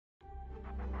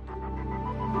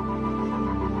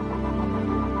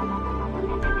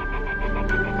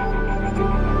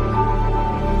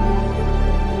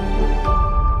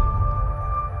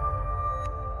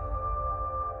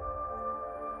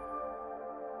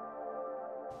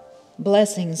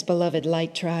Blessings, beloved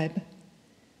light tribe.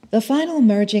 The final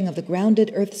merging of the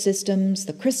grounded Earth systems,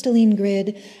 the crystalline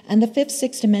grid, and the fifth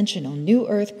six-dimensional New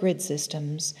Earth grid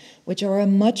systems, which are a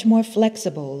much more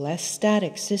flexible, less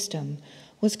static system,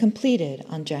 was completed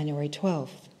on January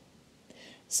 12th.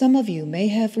 Some of you may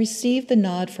have received the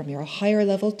nod from your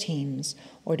higher-level teams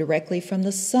or directly from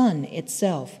the Sun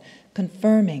itself,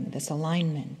 confirming this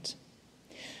alignment.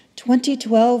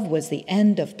 2012 was the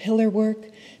end of pillar work.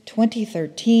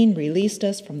 2013 released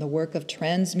us from the work of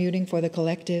transmuting for the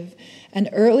collective, and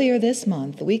earlier this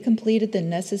month we completed the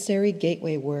necessary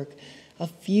gateway work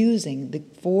of fusing the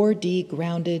 4D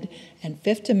grounded and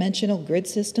fifth-dimensional grid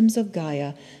systems of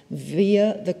Gaia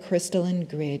via the crystalline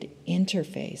grid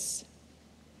interface.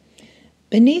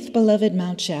 Beneath beloved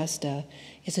Mount Shasta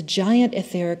is a giant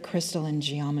etheric crystal in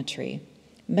geometry.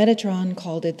 Metatron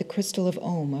called it the crystal of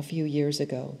Om a few years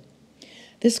ago.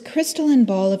 This crystalline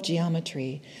ball of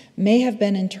geometry may have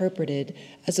been interpreted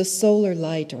as a solar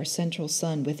light or central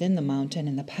sun within the mountain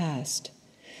in the past.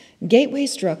 Gateway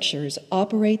structures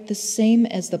operate the same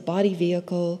as the body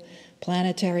vehicle,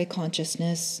 planetary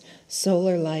consciousness,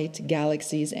 solar light,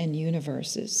 galaxies, and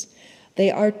universes.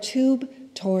 They are tube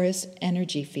torus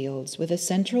energy fields with a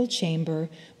central chamber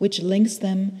which links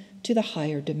them to the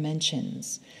higher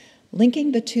dimensions.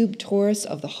 Linking the tube torus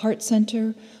of the heart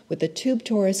center with the tube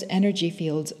torus energy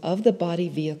fields of the body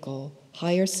vehicle,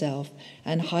 higher self,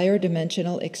 and higher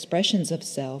dimensional expressions of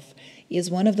self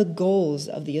is one of the goals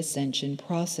of the ascension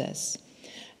process.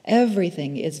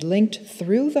 Everything is linked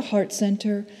through the heart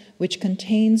center, which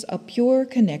contains a pure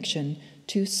connection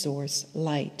to source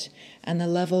light, and the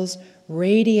levels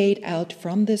radiate out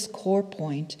from this core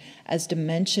point as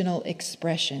dimensional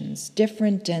expressions,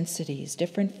 different densities,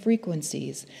 different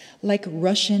frequencies, like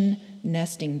Russian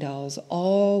nesting dolls,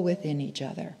 all within each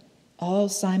other, all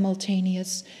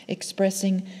simultaneous,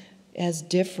 expressing as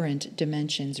different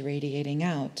dimensions radiating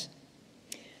out.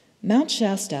 Mount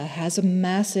Shasta has a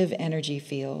massive energy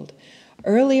field.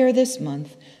 Earlier this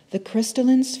month, the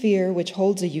crystalline sphere, which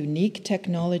holds a unique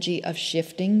technology of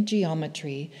shifting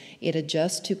geometry, it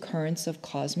adjusts to currents of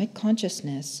cosmic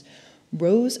consciousness,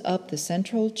 rose up the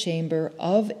central chamber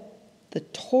of the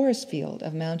torus field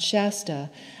of Mount Shasta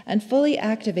and fully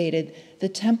activated the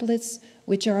templates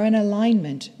which are in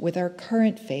alignment with our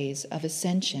current phase of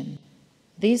ascension.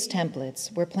 These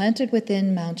templates were planted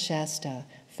within Mount Shasta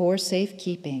for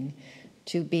safekeeping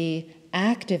to be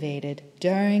activated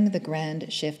during the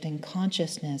grand shift in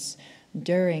consciousness,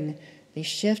 during the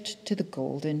shift to the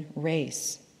golden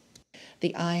race.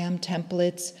 The I Am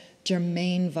templates,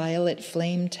 Germain Violet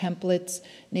Flame templates,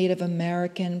 Native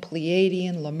American,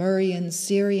 Pleiadian, Lemurian,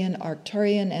 Syrian,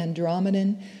 Arcturian,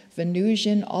 Andromedan,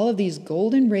 Venusian, all of these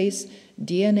golden race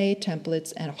DNA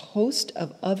templates and a host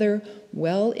of other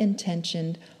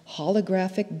well-intentioned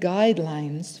holographic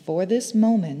guidelines for this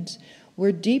moment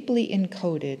were deeply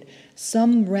encoded,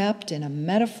 some wrapped in a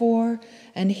metaphor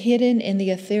and hidden in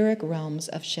the etheric realms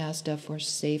of Shasta for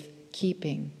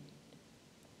safekeeping.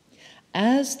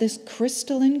 As this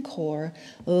crystalline core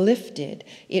lifted,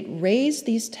 it raised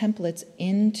these templates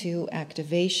into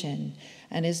activation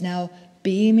and is now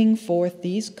beaming forth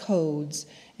these codes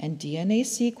and DNA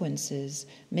sequences,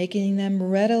 making them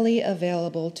readily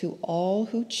available to all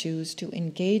who choose to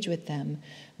engage with them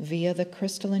via the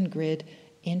crystalline grid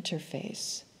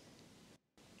interface.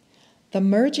 The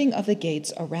merging of the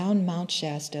gates around Mount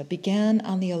Shasta began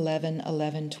on the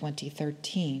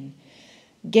 11/11/2013.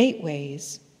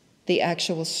 Gateways, the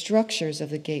actual structures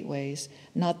of the gateways,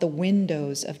 not the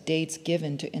windows of dates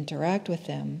given to interact with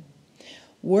them,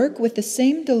 work with the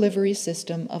same delivery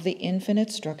system of the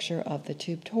infinite structure of the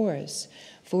tube torus.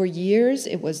 For years,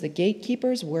 it was the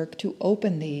gatekeeper's work to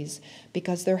open these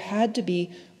because there had to be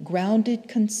grounded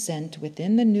consent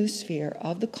within the new sphere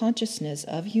of the consciousness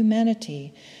of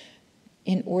humanity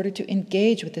in order to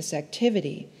engage with this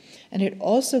activity. And it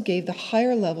also gave the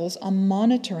higher levels a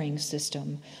monitoring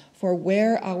system for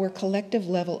where our collective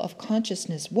level of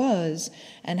consciousness was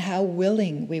and how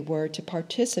willing we were to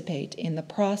participate in the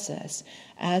process.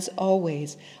 As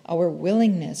always, our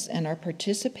willingness and our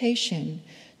participation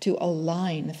to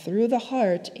align through the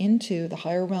heart into the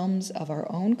higher realms of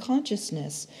our own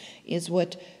consciousness is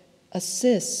what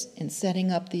assists in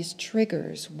setting up these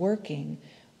triggers, working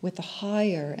with the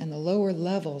higher and the lower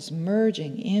levels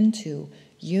merging into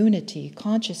unity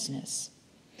consciousness.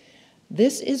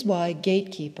 This is why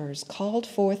gatekeepers called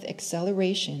forth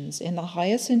accelerations in the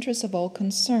highest interest of all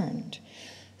concerned.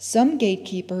 Some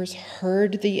gatekeepers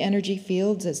heard the energy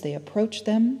fields as they approached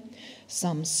them.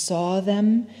 Some saw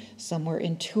them. Some were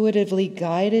intuitively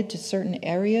guided to certain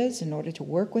areas in order to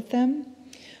work with them.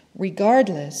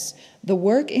 Regardless, The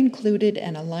work included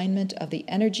an alignment of the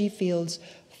energy fields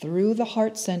through the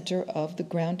heart center of the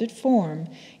grounded form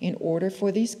in order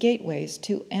for these gateways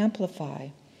to amplify.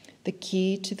 The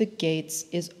key to the gates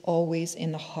is always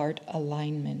in the heart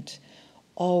alignment.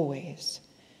 Always.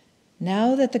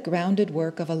 Now that the grounded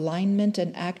work of alignment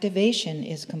and activation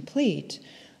is complete,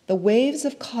 the waves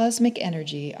of cosmic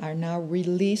energy are now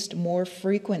released more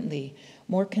frequently,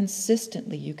 more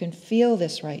consistently. You can feel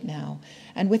this right now,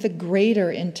 and with a greater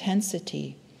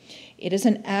intensity. It is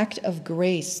an act of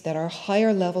grace that our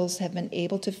higher levels have been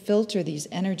able to filter these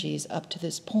energies up to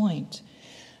this point.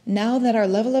 Now that our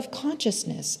level of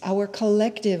consciousness, our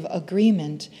collective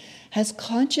agreement, has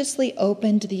consciously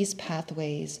opened these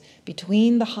pathways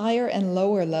between the higher and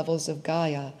lower levels of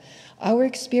Gaia, our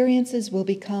experiences will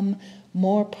become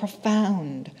more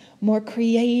profound, more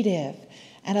creative,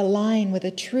 and align with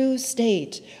a true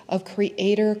state of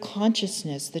creator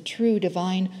consciousness, the true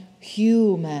divine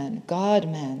human,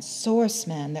 God-man, source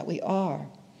man that we are.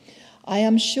 I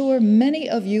am sure many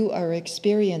of you are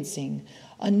experiencing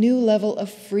a new level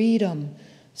of freedom,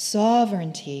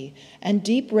 sovereignty, and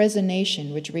deep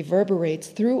resonation which reverberates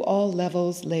through all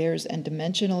levels, layers, and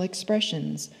dimensional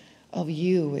expressions of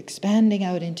you, expanding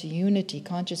out into unity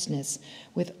consciousness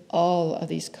with all of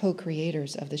these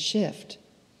co-creators of the shift.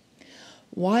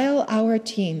 While our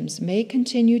teams may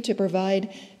continue to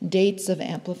provide dates of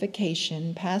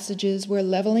amplification, passages where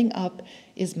leveling up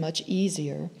is much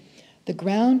easier, the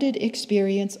grounded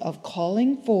experience of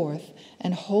calling forth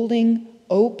and holding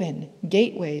open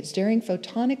gateways during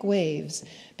photonic waves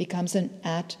becomes an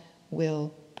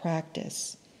at-will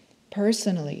practice.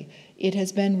 Personally, it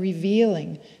has been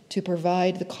revealing to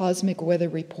provide the cosmic weather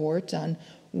report on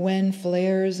when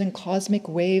flares and cosmic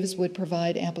waves would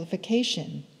provide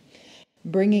amplification,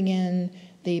 bringing in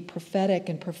the prophetic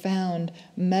and profound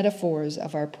metaphors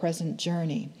of our present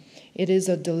journey. It is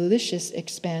a delicious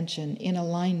expansion in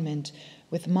alignment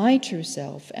with my true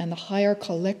self and the higher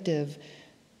collective,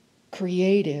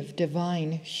 creative,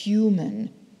 divine,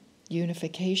 human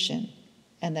unification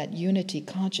and that unity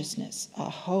consciousness.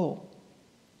 Aho.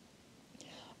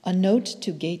 A note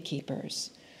to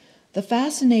gatekeepers. The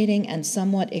fascinating and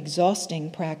somewhat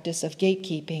exhausting practice of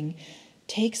gatekeeping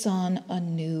takes on a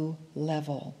new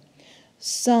level.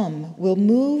 Some will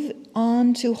move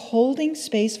on to holding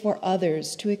space for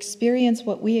others to experience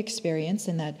what we experience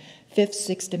in that fifth,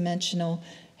 sixth-dimensional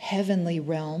heavenly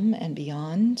realm and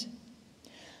beyond.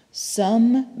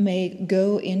 Some may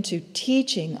go into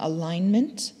teaching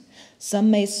alignment. Some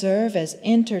may serve as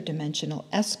interdimensional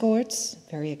escorts.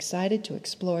 Very excited to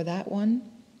explore that one.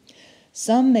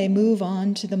 Some may move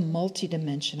on to the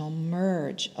multidimensional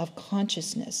merge of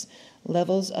consciousness.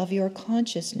 Levels of your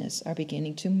consciousness are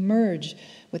beginning to merge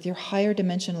with your higher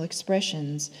dimensional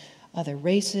expressions, other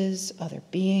races, other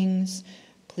beings.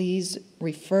 Please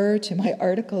refer to my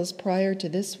articles prior to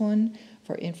this one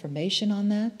for information on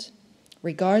that.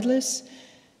 Regardless,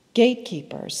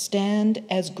 gatekeepers stand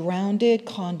as grounded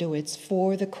conduits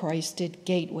for the Christed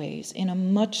gateways in a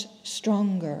much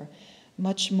stronger,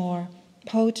 much more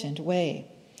potent way.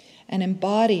 An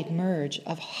embodied merge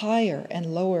of higher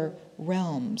and lower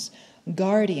realms,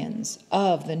 guardians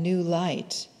of the new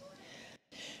light.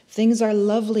 Things are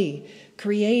lovely,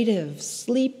 creative,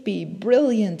 sleepy,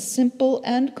 brilliant, simple,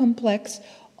 and complex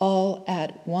all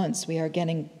at once. We are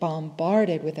getting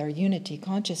bombarded with our unity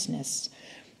consciousness.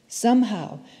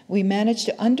 Somehow, we manage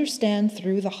to understand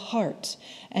through the heart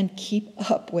and keep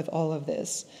up with all of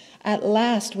this. At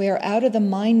last, we are out of the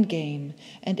mind game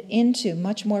and into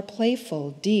much more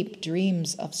playful, deep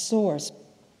dreams of source.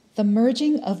 The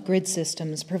merging of grid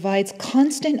systems provides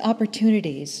constant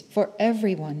opportunities for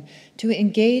everyone to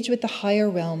engage with the higher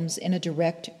realms in a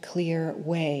direct, clear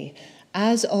way.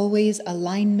 As always,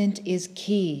 alignment is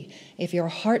key. If your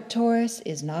heart torus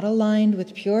is not aligned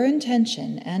with pure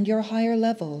intention and your higher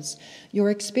levels, your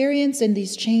experience in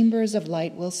these chambers of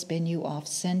light will spin you off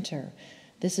center.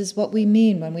 This is what we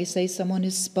mean when we say someone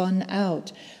is spun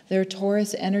out. Their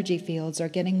torus energy fields are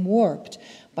getting warped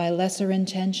by lesser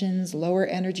intentions, lower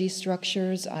energy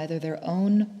structures, either their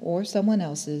own or someone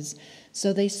else's,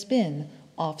 so they spin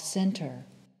off center.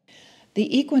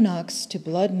 The equinox to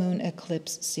blood moon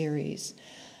eclipse series.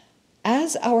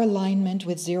 As our alignment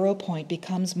with 0 point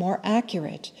becomes more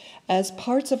accurate, as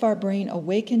parts of our brain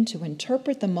awaken to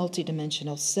interpret the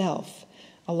multidimensional self,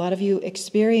 a lot of you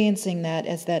experiencing that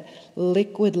as that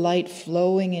liquid light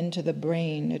flowing into the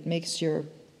brain. It makes your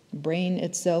brain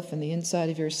itself and the inside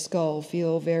of your skull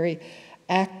feel very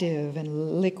active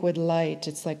and liquid light.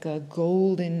 It's like a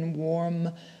golden,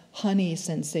 warm honey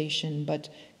sensation, but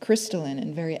crystalline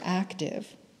and very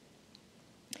active.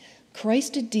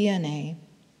 Christed DNA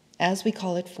as we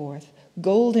call it forth,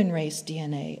 golden race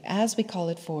DNA, as we call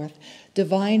it forth,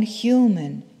 divine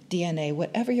human DNA,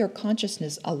 whatever your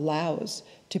consciousness allows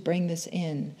to bring this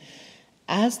in.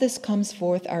 As this comes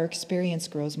forth, our experience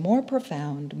grows more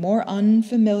profound, more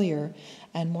unfamiliar,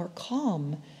 and more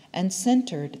calm and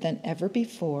centered than ever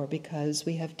before, because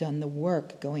we have done the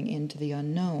work going into the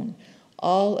unknown.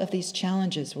 All of these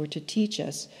challenges were to teach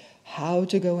us how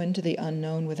to go into the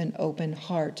unknown with an open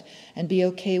heart and be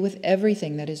okay with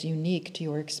everything that is unique to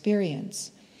your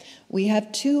experience. We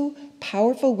have 2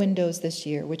 powerful windows this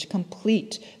year which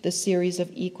complete the series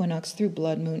of equinox through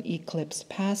blood moon eclipse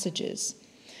passages.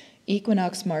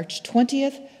 Equinox March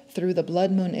 20th through the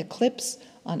blood moon eclipse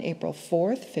on April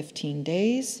 4th, 15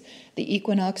 days. The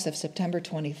equinox of September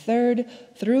 23rd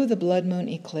through the blood moon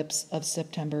eclipse of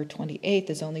September 28th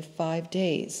is only 5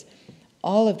 days.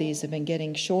 All of these have been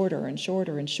getting shorter and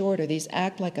shorter and shorter. These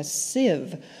act like a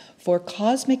sieve for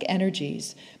cosmic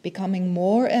energies, becoming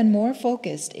more and more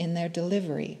focused in their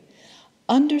delivery.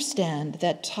 Understand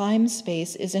that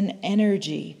time-space is an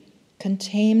energy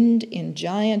contained in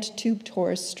giant tube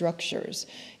torus structures.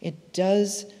 It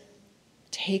does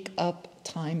take up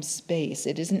time-space.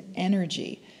 It is an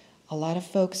energy. A lot of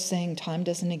folks saying time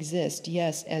doesn't exist.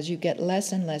 Yes, as you get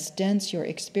less and less dense, your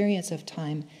experience of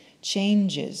time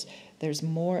changes. There's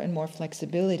more and more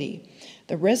flexibility.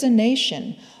 The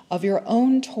resonation of your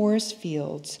own torus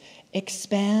fields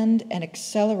expand and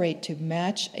accelerate to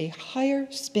match a higher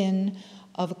spin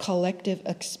of a collective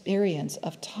experience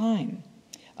of time.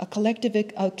 A collective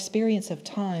experience of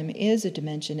time is a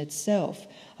dimension itself,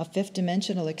 a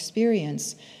 5th-dimensional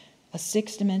experience, a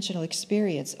 6th-dimensional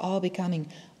experience, all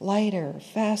becoming lighter,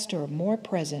 faster, more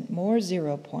present, more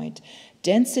 0 point.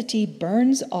 Density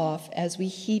burns off as we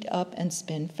heat up and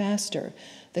spin faster.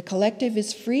 The collective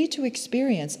is free to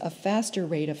experience a faster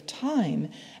rate of time,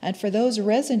 and for those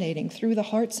resonating through the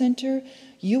heart center,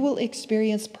 you will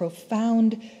experience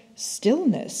profound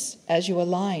stillness as you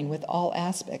align with all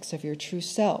aspects of your true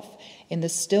self. In the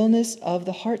stillness of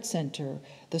the heart center,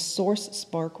 the source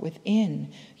spark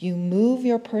within, you move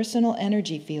your personal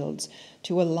energy fields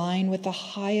to align with the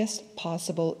highest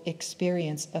possible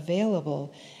experience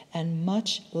available and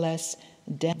much less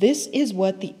dense. This is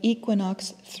what the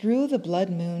equinox through the blood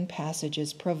moon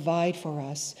passages provide for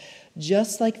us,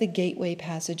 just like the gateway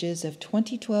passages of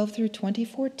 2012 through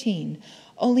 2014,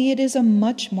 only it is a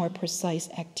much more precise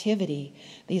activity.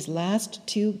 These last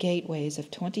 2 gateways of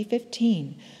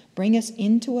 2015 bring us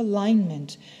into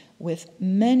alignment with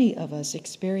many of us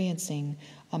experiencing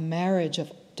a marriage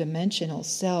of dimensional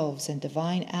selves and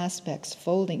divine aspects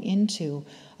folding into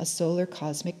a solar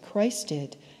cosmic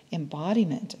Christed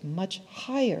embodiment, a much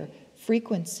higher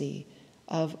frequency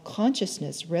of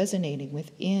consciousness resonating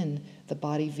within the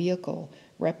body vehicle.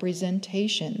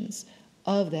 Representations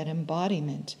of that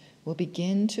embodiment will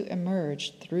begin to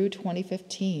emerge through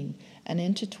 2015 and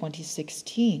into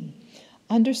 2016.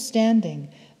 Understanding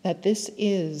that this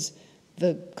is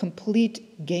the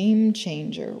complete game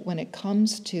changer when it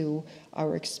comes to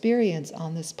our experience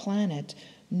on this planet,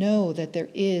 know that there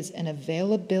is an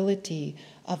availability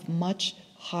of much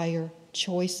higher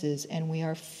choices, and we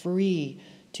are free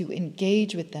to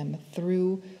engage with them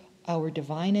through our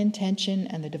divine intention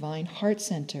and the divine heart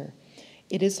center.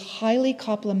 It is highly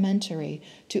complementary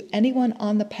to anyone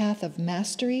on the path of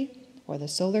mastery or the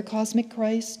solar cosmic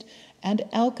Christ and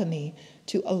alchemy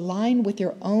to align with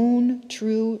your own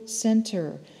true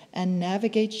center and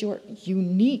navigate your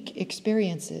unique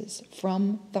experiences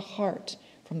from the heart,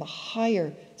 from the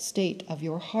higher state of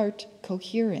your heart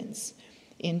coherence.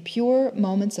 In pure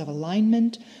moments of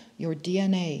alignment, your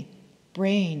DNA,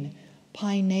 brain,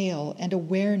 pineal, and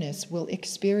awareness will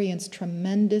experience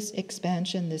tremendous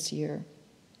expansion this year.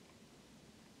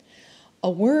 A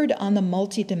word on the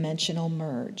multidimensional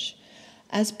merge.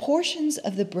 As portions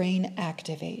of the brain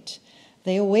activate,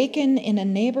 they awaken in a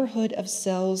neighborhood of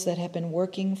cells that have been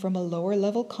working from a lower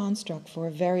level construct for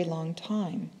a very long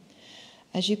time.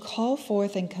 As you call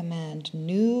forth and command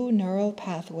new neural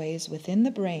pathways within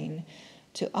the brain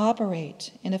to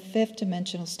operate in a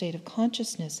 5th-dimensional state of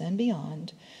consciousness and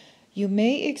beyond, you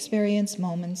may experience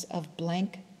moments of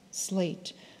blank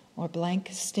slate or blank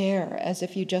stare, as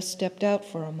if you just stepped out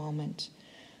for a moment.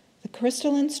 The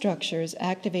crystalline structures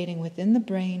activating within the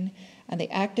brain and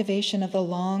the activation of the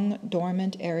long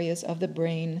dormant areas of the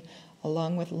brain,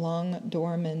 along with long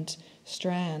dormant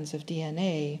strands of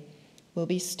DNA, will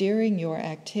be steering your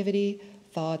activity,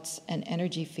 thoughts, and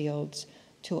energy fields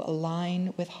to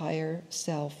align with higher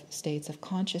self states of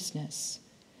consciousness.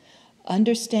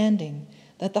 Understanding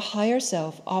that the higher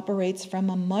self operates from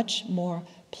a much more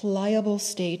pliable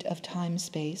state of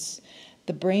time-space,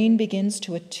 the brain begins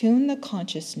to attune the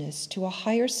consciousness to a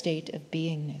higher state of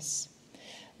beingness.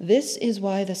 This is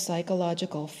why the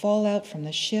psychological fallout from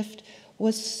the shift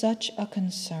was such a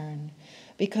concern,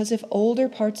 because if older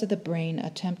parts of the brain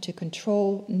attempt to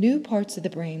control new parts of the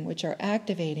brain which are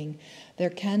activating, there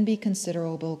can be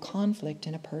considerable conflict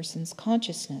in a person's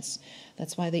consciousness.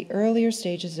 That's why the earlier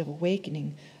stages of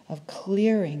awakening, of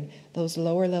clearing those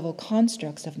lower level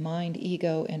constructs of mind,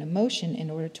 ego, and emotion in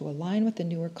order to align with the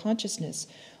newer consciousness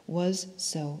was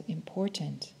so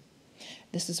important.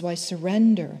 This is why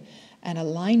surrender and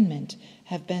alignment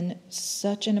have been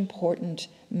such an important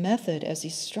method as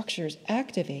these structures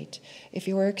activate. If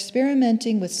you are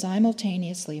experimenting with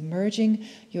simultaneously merging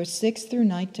your 6th through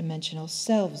 9th dimensional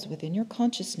selves within your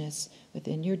consciousness,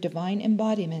 within your divine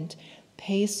embodiment,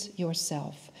 pace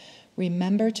yourself.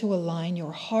 Remember to align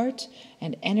your heart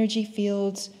and energy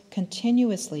fields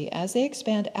continuously as they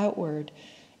expand outward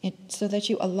so that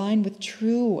you align with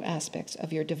true aspects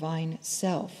of your divine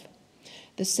self.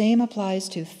 The same applies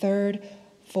to 3rd,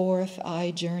 4th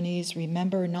eye journeys.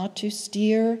 Remember not to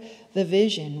steer the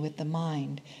vision with the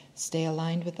mind. Stay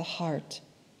aligned with the heart.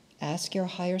 Ask your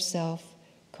higher self,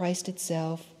 Christ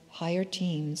itself, higher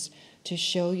teams, to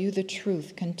show you the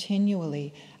truth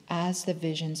continually as the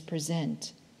visions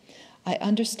present. I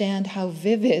understand how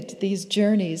vivid these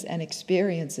journeys and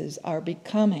experiences are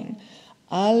becoming.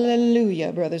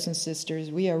 Alleluia, brothers and sisters.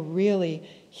 We are really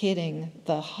hitting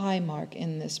the high mark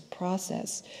in this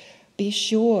process. Be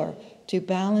sure to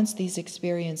balance these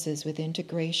experiences with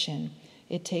integration.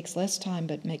 It takes less time,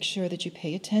 but make sure that you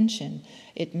pay attention.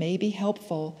 It may be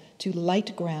helpful to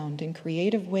light ground in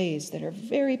creative ways that are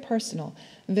very personal,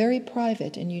 very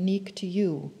private, and unique to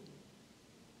you.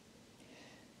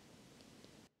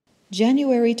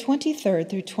 January 23rd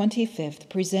through 25th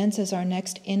presents as our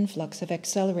next influx of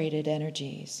accelerated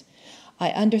energies. I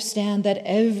understand that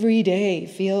every day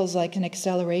feels like an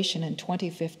acceleration in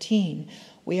 2015.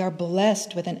 We are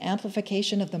blessed with an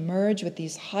amplification of the merge with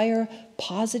these higher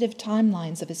positive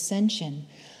timelines of ascension.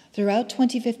 Throughout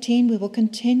 2015, we will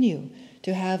continue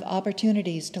to have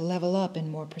opportunities to level up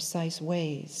in more precise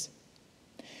ways.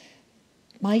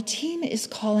 My team is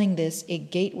calling this a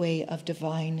gateway of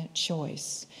divine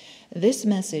choice. This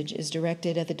message is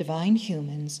directed at the divine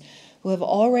humans who have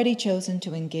already chosen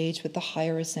to engage with the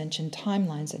higher ascension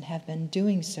timelines and have been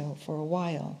doing so for a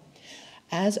while.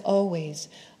 As always,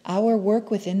 our work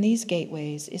within these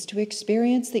gateways is to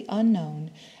experience the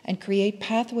unknown and create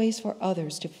pathways for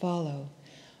others to follow.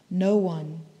 No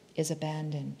one is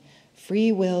abandoned.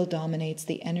 Free will dominates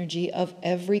the energy of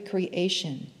every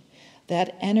creation.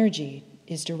 That energy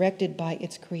is directed by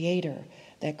its creator.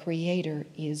 That creator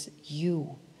is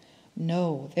you.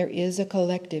 No, there is a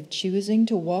collective choosing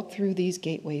to walk through these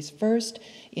gateways first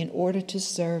in order to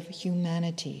serve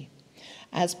humanity.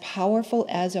 As powerful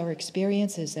as our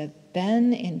experiences have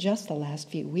been in just the last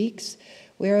few weeks,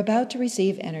 we are about to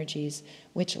receive energies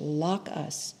which lock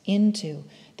us into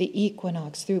the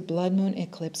equinox through blood moon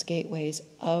eclipse gateways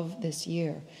of this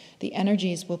year. The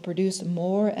energies will produce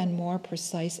more and more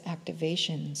precise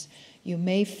activations. You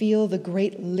may feel the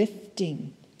great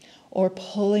lifting or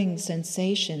pulling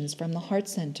sensations from the heart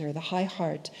center, the high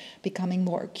heart, becoming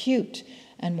more acute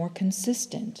and more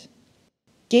consistent.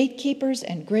 Gatekeepers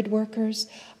and grid workers,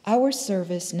 our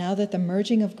service, now that the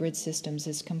merging of grid systems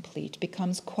is complete,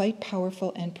 becomes quite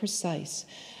powerful and precise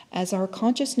as our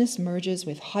consciousness merges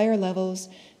with higher levels,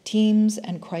 teams,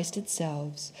 and Christ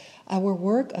itself. Our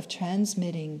work of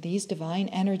transmitting these divine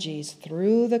energies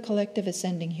through the collective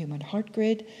ascending human heart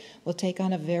grid will take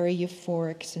on a very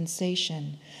euphoric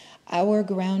sensation. Our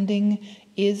grounding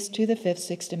is to the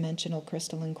 5th, 6th dimensional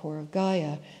crystalline core of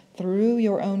Gaia through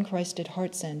your own Christed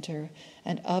heart center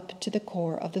and up to the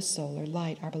core of the solar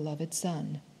light, our beloved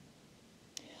sun.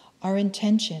 Our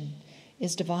intention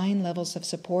is divine levels of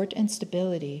support and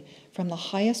stability from the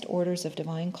highest orders of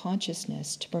divine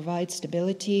consciousness to provide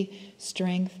stability,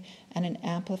 strength, and an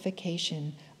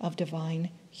amplification of divine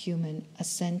human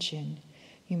ascension.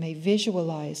 You may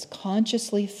visualize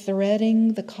consciously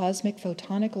threading the cosmic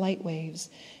photonic light waves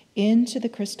into the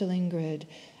crystalline grid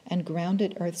and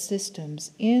grounded earth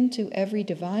systems into every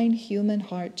divine human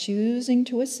heart choosing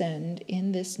to ascend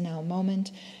in this now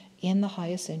moment in the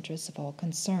highest interests of all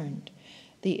concerned.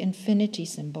 The infinity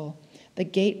symbol, the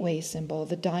gateway symbol,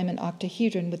 the diamond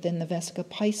octahedron within the Vesica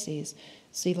Pisces.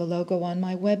 See the logo on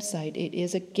my website. It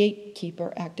is a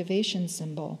gatekeeper activation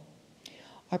symbol.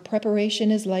 Our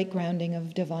preparation is light grounding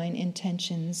of divine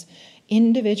intentions,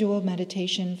 individual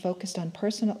meditation focused on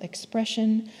personal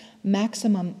expression,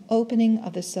 maximum opening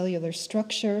of the cellular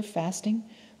structure, fasting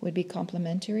would be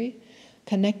complementary,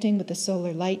 connecting with the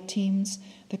solar light teams,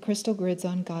 the crystal grids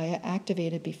on Gaia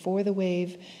activated before the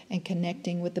wave, and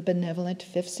connecting with the benevolent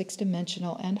fifth, sixth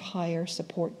dimensional and higher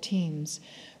support teams.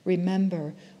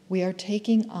 Remember, we are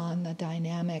taking on the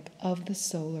dynamic of the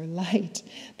solar light,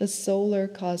 the solar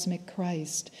cosmic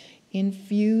Christ.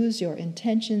 Infuse your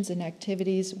intentions and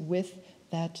activities with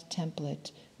that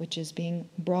template, which is being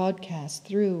broadcast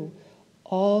through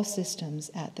all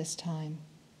systems at this time.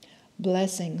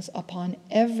 Blessings upon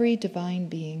every divine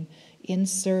being in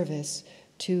service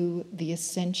to the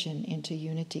ascension into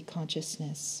unity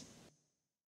consciousness.